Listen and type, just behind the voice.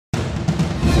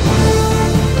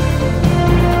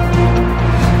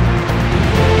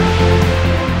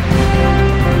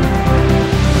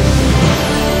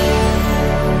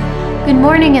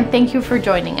morning and thank you for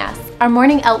joining us. Our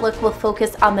morning outlook will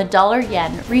focus on the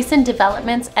dollar-yen, recent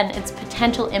developments, and its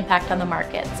potential impact on the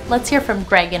markets. Let's hear from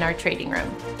Greg in our trading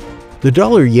room. The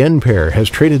dollar-yen pair has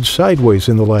traded sideways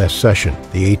in the last session.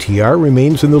 The ATR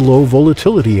remains in the low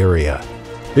volatility area.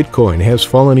 Bitcoin has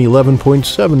fallen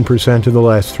 11.7% in the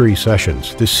last 3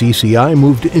 sessions. The CCI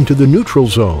moved into the neutral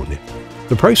zone.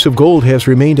 The price of gold has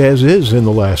remained as is in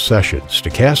the last session.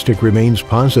 Stochastic remains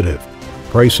positive.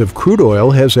 Price of crude oil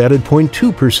has added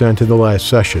 0.2% in the last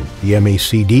session. The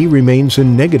MACD remains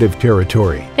in negative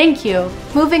territory. Thank you.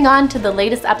 Moving on to the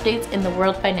latest updates in the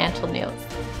world financial news.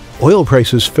 Oil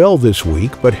prices fell this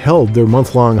week but held their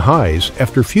month-long highs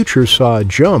after futures saw a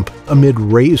jump amid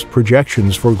raised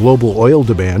projections for global oil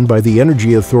demand by the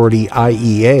energy authority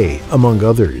IEA, among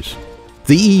others.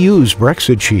 The EU's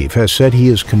Brexit chief has said he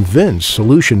is convinced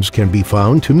solutions can be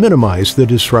found to minimize the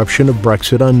disruption of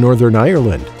Brexit on Northern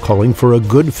Ireland, calling for a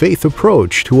good faith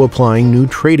approach to applying new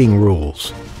trading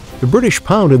rules. The British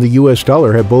pound and the US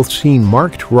dollar have both seen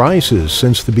marked rises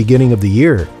since the beginning of the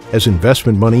year, as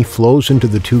investment money flows into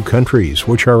the two countries,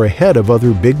 which are ahead of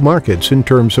other big markets in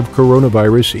terms of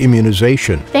coronavirus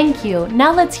immunization. Thank you.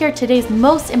 Now let's hear today's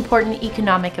most important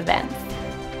economic events.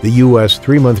 The U.S.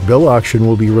 3-month bill auction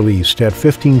will be released at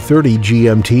 15:30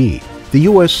 GMT. The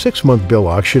U.S. 6-month bill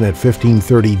auction at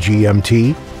 15:30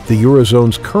 GMT. The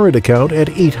Eurozone's current account at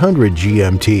 800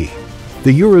 GMT.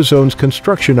 The Eurozone's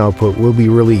construction output will be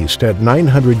released at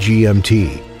 900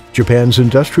 GMT. Japan's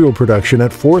industrial production at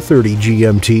 4:30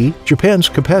 GMT. Japan's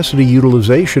capacity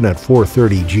utilization at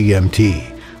 4:30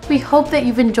 GMT. We hope that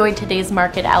you've enjoyed today's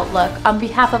market outlook. On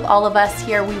behalf of all of us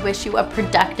here, we wish you a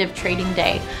productive trading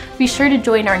day. Be sure to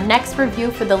join our next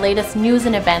review for the latest news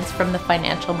and events from the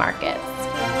financial markets.